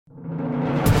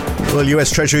Well,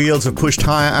 US Treasury yields have pushed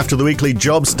higher after the weekly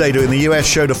jobs data in the US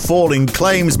showed a fall in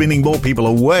claims, meaning more people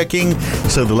are working,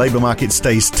 so the labour market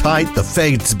stays tight. The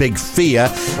Fed's big fear,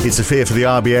 it's a fear for the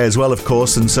RBA as well, of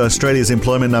course, and so Australia's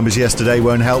employment numbers yesterday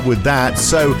won't help with that.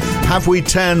 So have we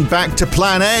turned back to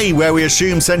Plan A, where we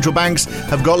assume central banks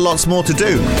have got lots more to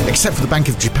do? Except for the Bank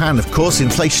of Japan, of course.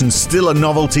 Inflation's still a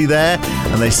novelty there,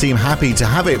 and they seem happy to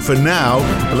have it for now.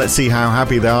 But let's see how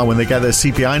happy they are when they get their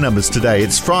CPI numbers today.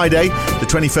 It's Friday, the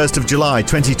 21st of July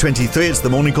 2023. It's the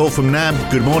morning call from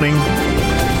NAB. Good morning.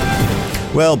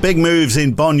 Well, big moves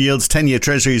in bond yields. 10-year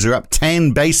treasuries are up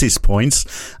 10 basis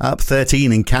points, up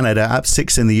 13 in Canada, up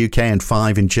 6 in the UK and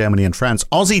 5 in Germany and France.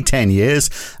 Aussie 10 years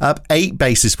up 8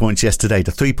 basis points yesterday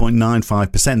to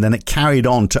 3.95%. Then it carried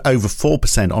on to over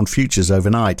 4% on futures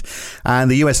overnight.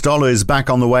 And the US dollar is back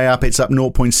on the way up. It's up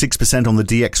 0.6% on the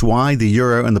DXY. The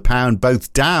euro and the pound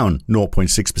both down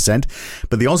 0.6%.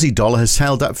 But the Aussie dollar has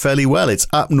held up fairly well. It's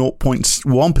up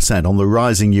 0.1% on the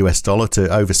rising US dollar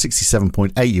to over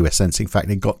 67.8 US cents. In fact,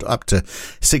 it got up to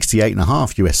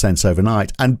 68.5 US cents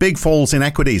overnight. And big falls in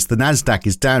equities. The Nasdaq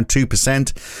is down 2%,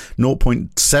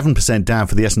 0.7% down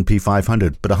for the S&P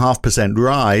 500, but a 0.5%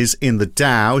 rise in the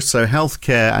Dow. So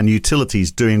healthcare and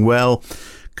utilities doing well.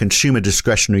 Consumer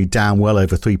discretionary down well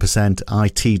over 3%,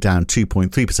 IT down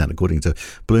 2.3% according to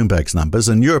Bloomberg's numbers,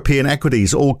 and European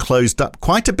equities all closed up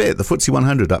quite a bit. The FTSE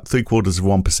 100 up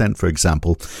 0.75%, for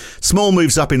example. Small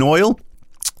moves up in oil.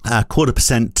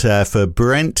 0.25% for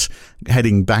Brent,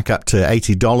 heading back up to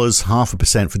 $80,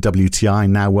 0.5% for WTI,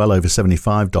 now well over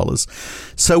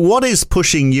 $75. So what is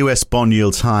pushing US bond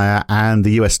yields higher and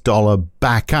the US dollar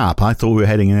back up? I thought we were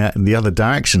heading in the other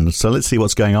direction. So let's see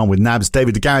what's going on with NAB's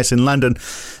David de Garis in London,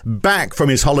 back from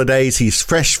his holidays. He's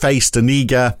fresh-faced and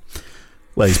eager.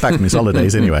 Well, he's back from his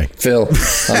holidays anyway. Phil,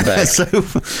 I'm back.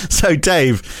 So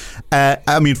Dave,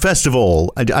 first of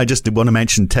all, I just want to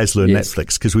mention Tesla and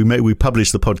Netflix, because we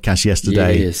published the podcast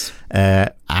yesterday, yes.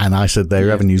 And I said their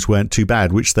revenues weren't too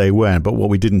bad, which they weren't. But what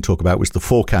we didn't talk about was the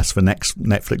forecast for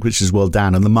Netflix, which is well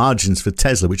down, and the margins for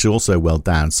Tesla, which are also well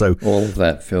down. So all of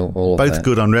that, Phil, all of that. Both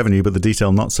good on revenue, but the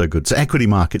detail not so good. So equity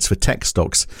markets for tech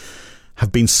stocks have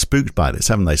been spooked by this,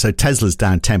 haven't they? So Tesla's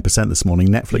down 10% this morning.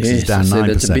 Netflix is down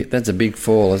 9%. That's a big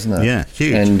fall, isn't it? Yeah,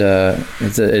 huge. And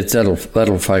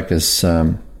that'll focus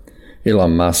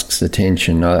Elon Musk's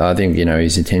attention. I think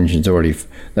his attention's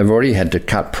they've already had to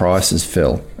cut prices,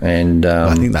 Phil. And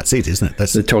I think that's it, isn't it?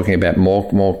 They're talking about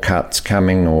more cuts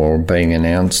coming or being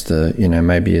announced.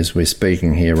 Maybe as we're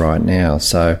speaking here right now.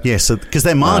 So because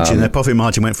their margin, their profit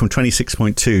margin went from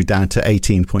 26.2 down to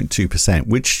 18.2%,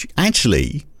 which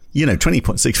actually,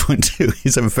 20.6.2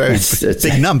 is a very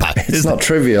big number. It's not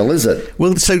trivial, is it?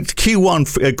 Well, so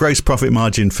Q1 gross profit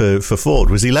margin for Ford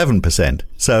was 11%.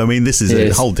 So, this is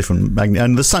a whole different magnitude.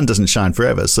 And the sun doesn't shine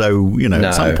forever. So,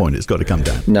 at some point it's got to come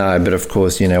down. No, but of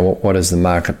course, what is the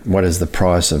market, what is the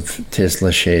price of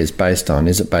Tesla shares based on?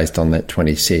 Is it based on that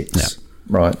 26? Yeah.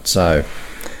 Right. So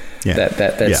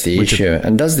that's the issue.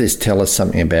 And does this tell us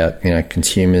something about,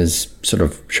 consumers sort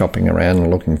of shopping around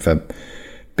and looking for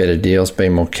better deals,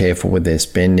 being more careful with their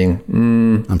spending?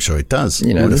 I'm sure it does.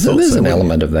 There's an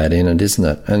element of that in it, isn't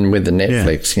it? And with the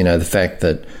Netflix, the fact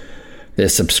that their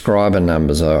subscriber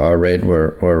numbers, I read,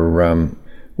 were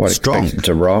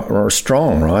strong.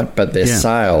 Strong, right? But their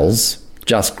sales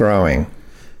just growing.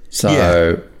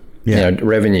 So,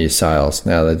 revenue sales.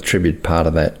 Now they attribute part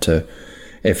of that to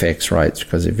FX rates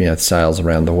because of sales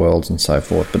around the world and so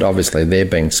forth, but obviously they're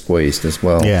being squeezed as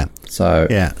well. So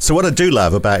what I do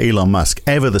love about Elon Musk,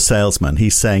 ever the salesman,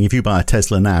 he's saying if you buy a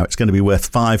Tesla now, it's going to be worth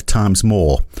 5 times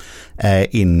more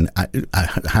in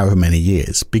however many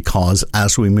years, because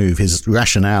his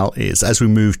rationale is as we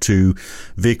move to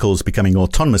vehicles becoming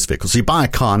autonomous vehicles. So you buy a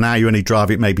car now, you only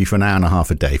drive it maybe for an hour and a half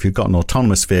a day. If you've got an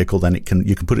autonomous vehicle, then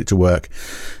you can put it to work.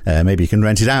 Maybe you can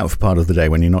rent it out for part of the day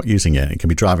when you're not using it. It can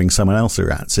be driving someone else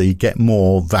around, so you get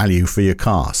more value for your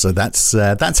car. So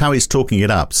that's how he's talking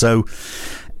it up. So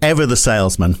ever the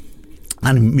salesman.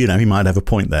 And, he might have a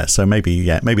point there. So maybe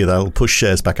they'll push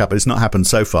shares back up. But it's not happened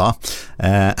so far,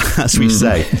 as we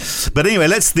say. But anyway,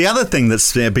 the other thing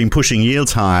that's been pushing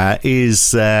yields higher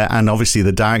is, and obviously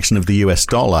the direction of the US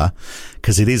dollar,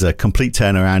 because it is a complete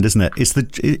turnaround, isn't it?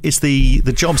 It's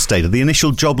the jobs data, the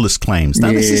initial jobless claims.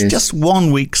 Now, this is just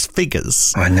 1 week's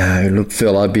figures. I know. Look,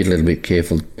 Phil, I'd be a little bit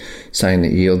careful saying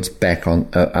that yields back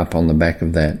up on the back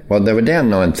of that. Well, they were down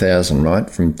 9,000, right,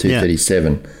 from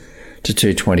 237 to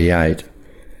 228.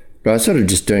 But I was sort of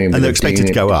just doing... And they're expected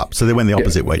to go up, so they went the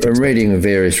opposite way. I'm reading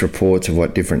various reports of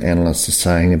what different analysts are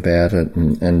saying about it,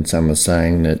 and some are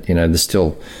saying that, there's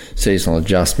still seasonal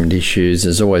adjustment issues.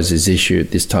 There's always this issue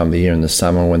at this time of the year in the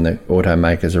summer when the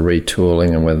automakers are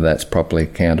retooling and whether that's properly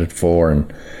accounted for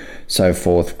and so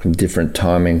forth, from different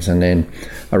timings. And then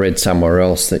I read somewhere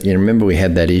else that, remember we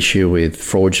had that issue with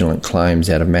fraudulent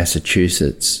claims out of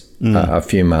Massachusetts a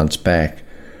few months back.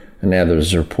 And now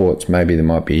there's reports maybe there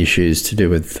might be issues to do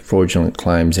with fraudulent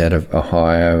claims out of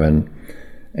Ohio and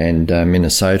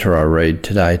Minnesota, I read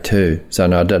today too. So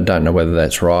no, I don't know whether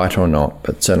that's right or not,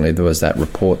 but certainly there was that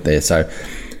report there. So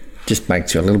just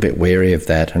makes you a little bit wary of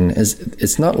that. And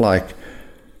it's not like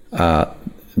the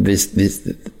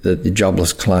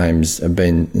jobless claims have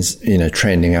been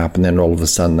trending up and then all of a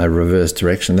sudden they reverse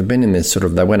direction. They've been in this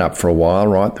they went up for a while,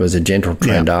 right? There was a gentle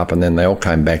trend up and then they all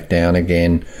came back down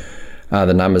again.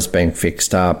 The numbers being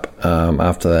fixed up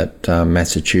after that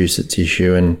Massachusetts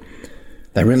issue, and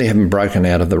they really haven't broken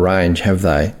out of the range, have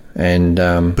they? And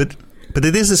but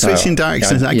it is a switch in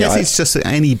direction. I guess it's just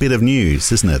any bit of news,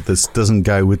 isn't it? This doesn't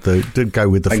go with the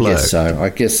flow. I guess so. I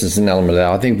guess there's an element of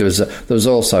that. I think there was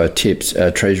also a TIPS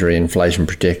Treasury inflation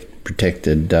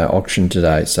protected auction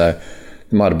today, so there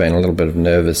might have been a little bit of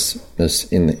nervousness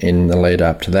in the lead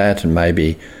up to that, and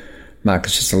maybe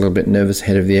market's just a little bit nervous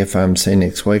ahead of the FOMC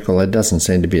next week, although it doesn't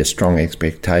seem to be a strong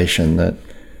expectation that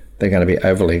they're going to be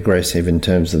overly aggressive in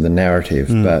terms of the narrative.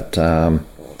 But,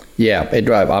 it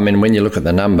drove. I mean, when you look at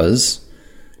the numbers,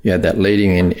 you had that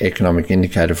leading economic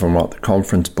indicator from the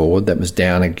Conference Board that was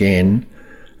down again.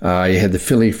 You had the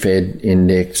Philly Fed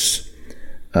index,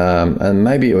 and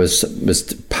maybe it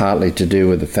was partly to do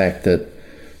with the fact that,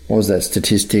 what was that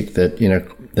statistic that,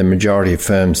 the majority of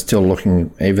firms still looking,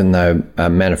 even though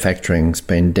manufacturing's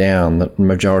been down, the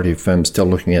majority of firms still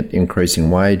looking at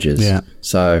increasing wages. Yeah.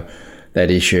 So that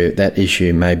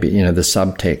issue maybe, the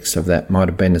subtext of that might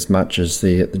have been as much as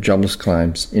the jobless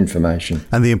claims information.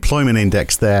 And the employment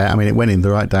index there, I mean, it went in the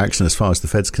right direction as far as the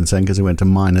Fed's concerned, because it went to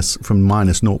from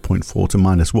minus 0.4 to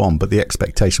minus 1, but the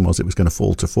expectation was it was going to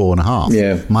fall to 4.5.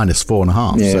 Yeah. Minus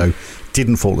 4.5. Yeah. So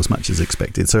didn't fall as much as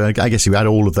expected. So I guess you add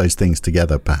all of those things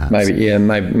together, perhaps.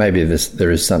 Maybe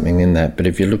there is something in that. But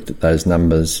if you looked at those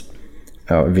numbers,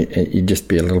 you'd just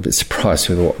be a little bit surprised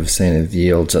with what we've seen in the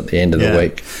yields at the end of the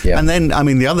week. Yeah. And then, I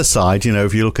mean, the other side,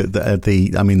 if you look at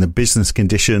the business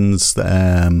conditions,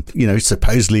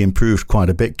 supposedly improved quite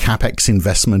a bit. CapEx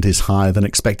investment is higher than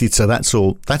expected. So that's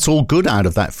all good out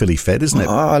of that Philly Fed, isn't it?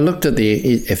 I looked at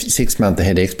the 6 month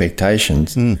ahead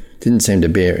expectations. Didn't seem to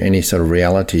bear any sort of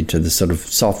reality to the sort of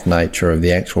soft nature of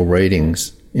the actual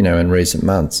readings, in recent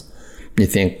months. You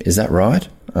think, is that right?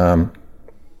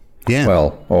 Yeah.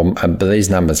 Well, but these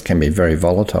numbers can be very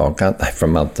volatile, can't they,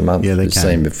 from month to month? Yeah, they can. We've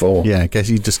seen before. Yeah, I guess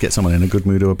you just get someone in a good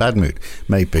mood or a bad mood,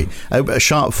 maybe. A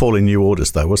sharp fall in new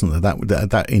orders, though, wasn't there?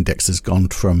 That index has gone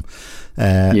from...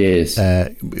 yes.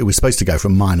 It was supposed to go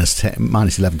from minus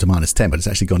 11 to minus 10, but it's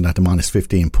actually gone down to minus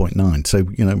 15.9. So,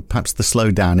 perhaps the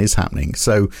slowdown is happening.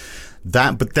 So...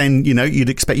 but then, you'd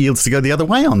expect yields to go the other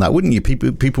way on that, wouldn't you?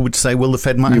 People would say, well, the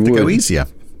Fed might have to go easier.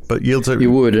 But yields are...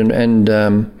 You would, and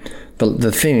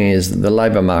the thing is, the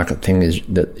labour market thing is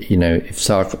that,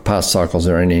 if past cycles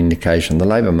are any indication, the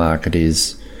labour market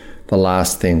is the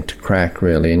last thing to crack,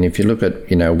 really. And if you look at,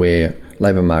 where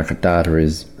labour market data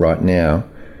is right now,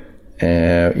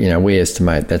 we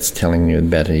estimate that's telling you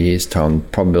about a year's time,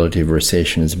 probability of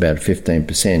recession is about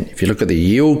 15%. If you look at the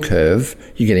yield curve,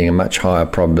 you're getting a much higher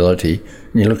probability.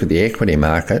 And you look at the equity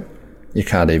market, you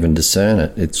can't even discern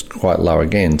it. It's quite low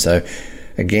again. So,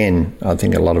 again, I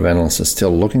think a lot of analysts are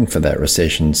still looking for that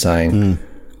recession, saying,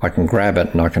 I can grab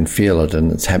it and I can feel it,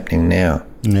 and it's happening now.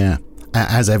 Yeah.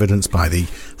 As evidenced by the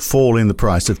fall in the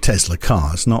price of Tesla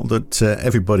cars. Not that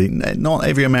not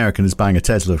every American is buying a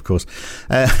Tesla, of course,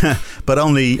 but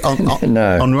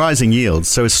on rising yields.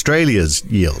 So Australia's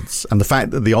yields and the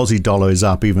fact that the Aussie dollar is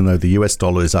up, even though the US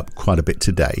dollar is up quite a bit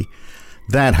today,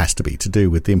 that has to be to do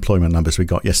with the employment numbers we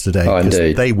got yesterday. Oh,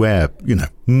 indeed. They were,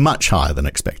 much higher than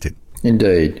expected.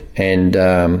 Indeed. And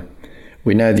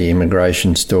we know the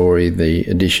immigration story, the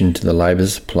addition to the labour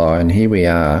supply, and here we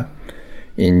are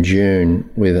in June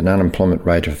with an unemployment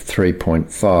rate of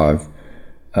 3.5,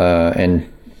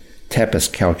 and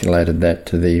TAPIS calculated that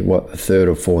to the third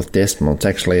or fourth decimal. It's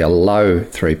actually a low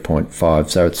 3.5,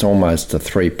 so it's almost a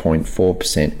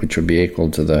 3.4%, which would be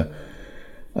equal to the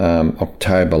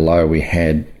October low we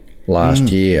had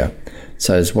last year.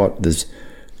 So there's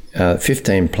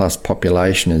 15 plus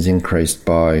population has increased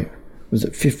by, was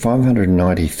it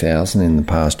 590,000 in the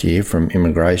past year from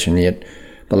immigration, yet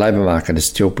the labour market is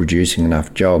still producing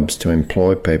enough jobs to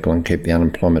employ people and keep the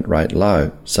unemployment rate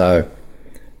low. So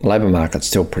labour market's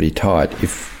still pretty tight.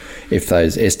 If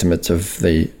those estimates of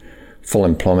the full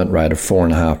employment rate of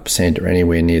 4.5% are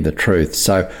anywhere near the truth.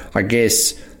 So I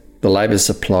guess the labour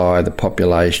supply, the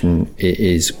population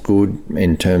is good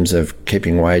in terms of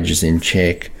keeping wages in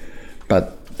check,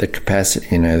 but the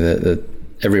capacity,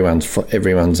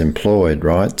 everyone's employed,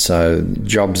 right? So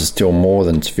jobs are still more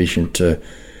than sufficient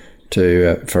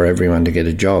for everyone to get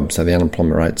a job. So the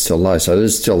unemployment rate's still low. So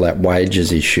there's still that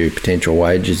wages issue, potential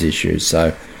wages issue.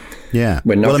 So yeah.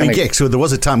 So there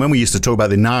was a time when we used to talk about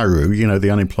the NAIRU, the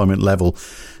unemployment level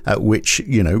at which,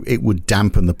 it would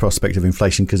dampen the prospect of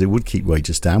inflation because it would keep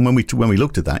wages down. When we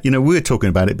looked at that, we were talking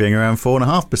about it being around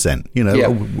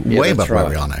 4.5%, way above where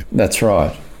we are now. That's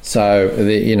right. So,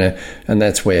 and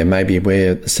that's where the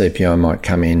CPI might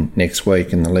come in next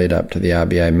week in the lead up to the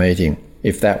RBA meeting,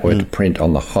 if that were to print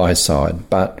on the high side.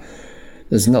 But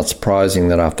it's not surprising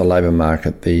that after labour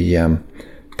market, the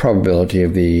probability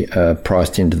of the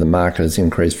priced into the market has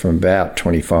increased from about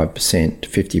 25% to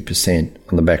 50%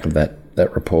 on the back of that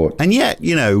report. And yet,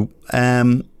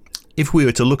 if we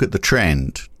were to look at the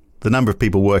trend, the number of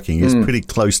people working is pretty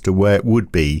close to where it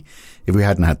would be if we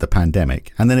hadn't had the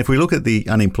pandemic. And then if we look at the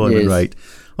unemployment rate,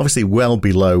 obviously well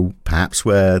below perhaps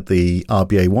where the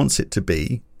RBA wants it to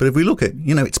be. But if we look at,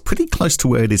 it's pretty close to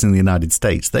where it is in the United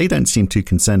States. They don't seem too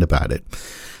concerned about it.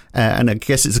 And I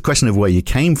guess it's a question of where you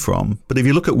came from. But if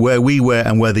you look at where we were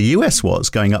and where the US was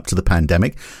going up to the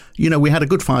pandemic, we had a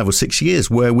good 5 or 6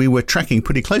 years where we were tracking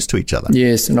pretty close to each other.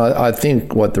 Yes, and I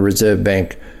think what the Reserve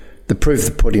Bank, the proof of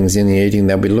the pudding's in the eating.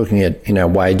 They'll be looking at,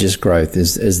 wages growth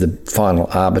as the final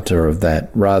arbiter of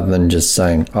that, rather than just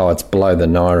saying, it's below the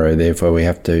NAIRU, therefore we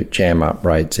have to jam up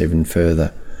rates even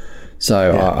further.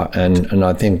 So, and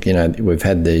I think, we've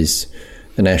had the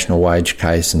national wage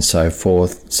case and so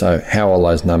forth. So how all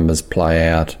those numbers play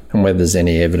out and whether there's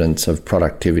any evidence of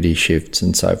productivity shifts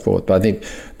and so forth. But I think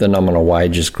the nominal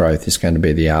wages growth is going to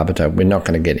be the arbiter. We're not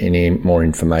going to get any more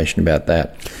information about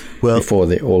that before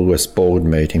the August board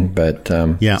meeting, but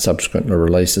subsequent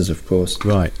releases, of course.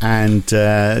 Right. And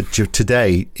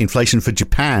today, inflation for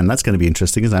Japan, that's going to be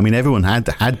interesting, isn't it? I mean, everyone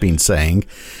had been saying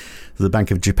the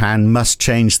Bank of Japan must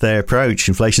change their approach.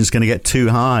 Inflation's going to get too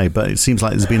high, but it seems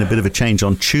like there's been a bit of a change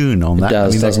on tune on that. It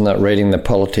does, doesn't it? Reading the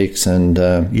politics and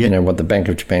what the Bank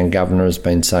of Japan governor has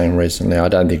been saying recently, I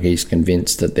don't think he's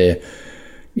convinced that they're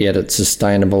yet at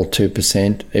sustainable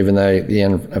 2%, even though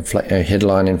the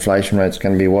headline inflation rate's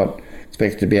going to be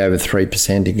expected to be over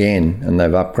 3% again, and they've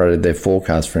upgraded their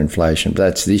forecast for inflation. But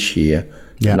that's this year,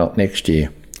 not next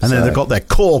year. And then they've got their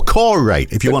core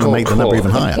rate, if you want to make the number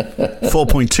even higher.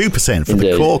 4.2% for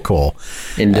the core.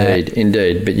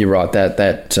 Indeed. But you're right, that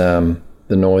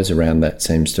the noise around that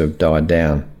seems to have died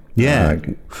down. Yeah.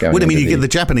 You get the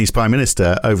Japanese Prime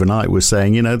Minister overnight was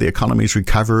saying, the economy's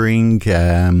recovering,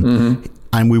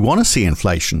 and we want to see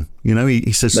inflation.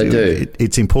 He says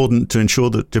it's important to ensure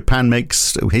that Japan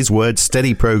makes, his words,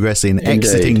 steady progress in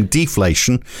exiting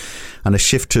deflation and a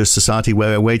shift to a society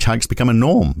where wage hikes become a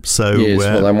norm. So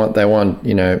they want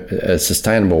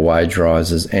sustainable wage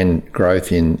rises and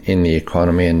growth in the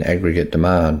economy and aggregate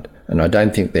demand. And I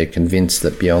don't think they're convinced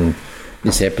that beyond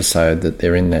this episode that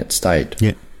they're in that state.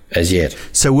 Yeah. As yet.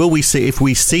 So will we see, if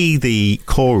we see the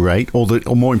core rate, or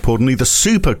more importantly, the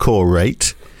super core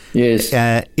rate? Yes.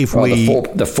 The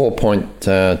 4.2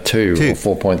 or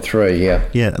 4.3.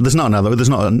 Yeah. There's not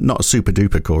a super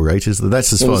duper core rate, is there?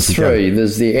 That's as far as we go.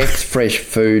 There's the ex-fresh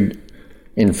food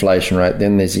inflation rate.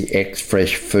 Then there's the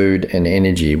ex-fresh food and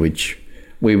energy, which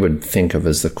we would think of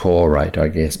as the core rate, I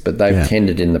guess. But they've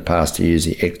tended in the past to use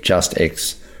the just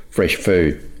ex-fresh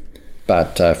food.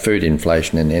 But food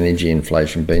inflation and energy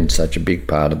inflation being such a big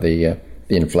part of the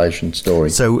inflation story.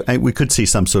 So we could see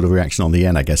some sort of reaction on the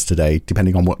yen, I guess, today,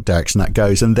 depending on what direction that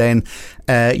goes. And then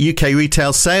UK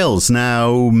retail sales.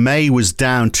 Now, May was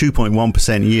down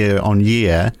 2.1% year on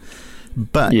year.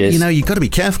 But, you've got to be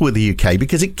careful with the UK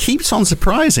because it keeps on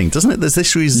surprising, doesn't it? There's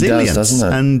this resilience. It does,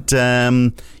 doesn't it?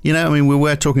 And, we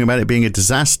were talking about it being a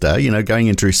disaster, going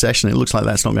into recession. It looks like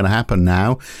that's not going to happen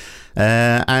now.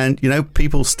 And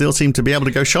people still seem to be able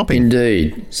to go shopping.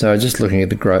 Indeed. So just looking at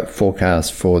the growth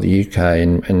forecast for the UK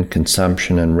and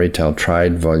consumption and retail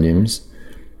trade volumes,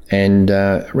 and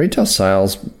retail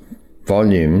sales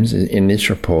volumes in this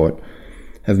report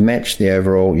have matched the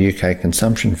overall UK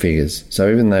consumption figures. So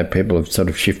even though people are sort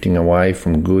of shifting away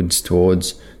from goods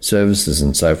towards services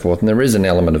and so forth, and there is an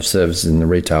element of services in the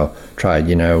retail trade,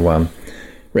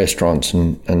 restaurants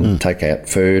and take out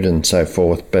food and so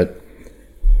forth, but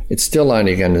it's still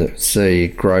only going to see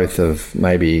growth of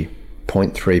maybe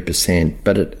 0.3%,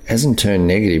 but it hasn't turned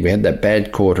negative. We had that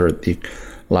bad quarter at the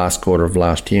last quarter of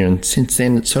last year, and since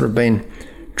then it's sort of been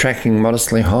tracking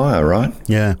modestly higher, right?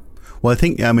 Yeah. Well,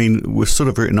 we've sort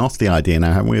of written off the idea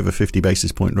now, haven't we, of a 50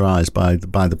 basis point rise by the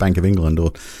Bank of England,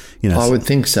 or, I would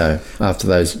think so, after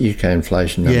those UK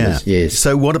inflation numbers, yes.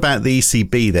 So what about the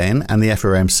ECB then and the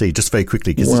FOMC, just very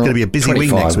quickly, because it's going to be a busy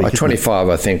week next week. 25,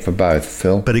 I think, for both,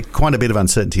 Phil. But quite a bit of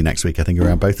uncertainty next week, I think,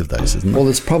 around both of those, isn't it? Well,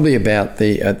 it's probably about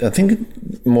I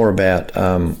think more about,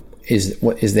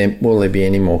 will there be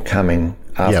any more coming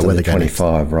after the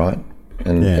 25, right?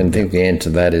 And I think the answer to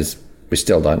that is we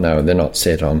still don't know. They're not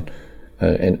set on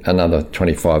another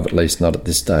 25, at least not at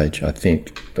this stage, I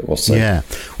think, but we'll see. Yeah.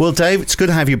 Well, Dave, it's good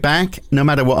to have you back. No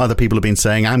matter what other people have been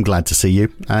saying, I'm glad to see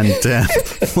you, and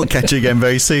we'll catch you again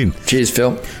very soon. Cheers,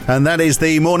 Phil. And that is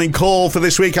the morning call for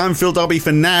this week. I'm Phil Dobbie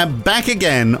for NAB, back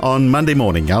again on Monday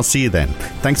morning. I'll see you then.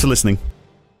 Thanks for listening.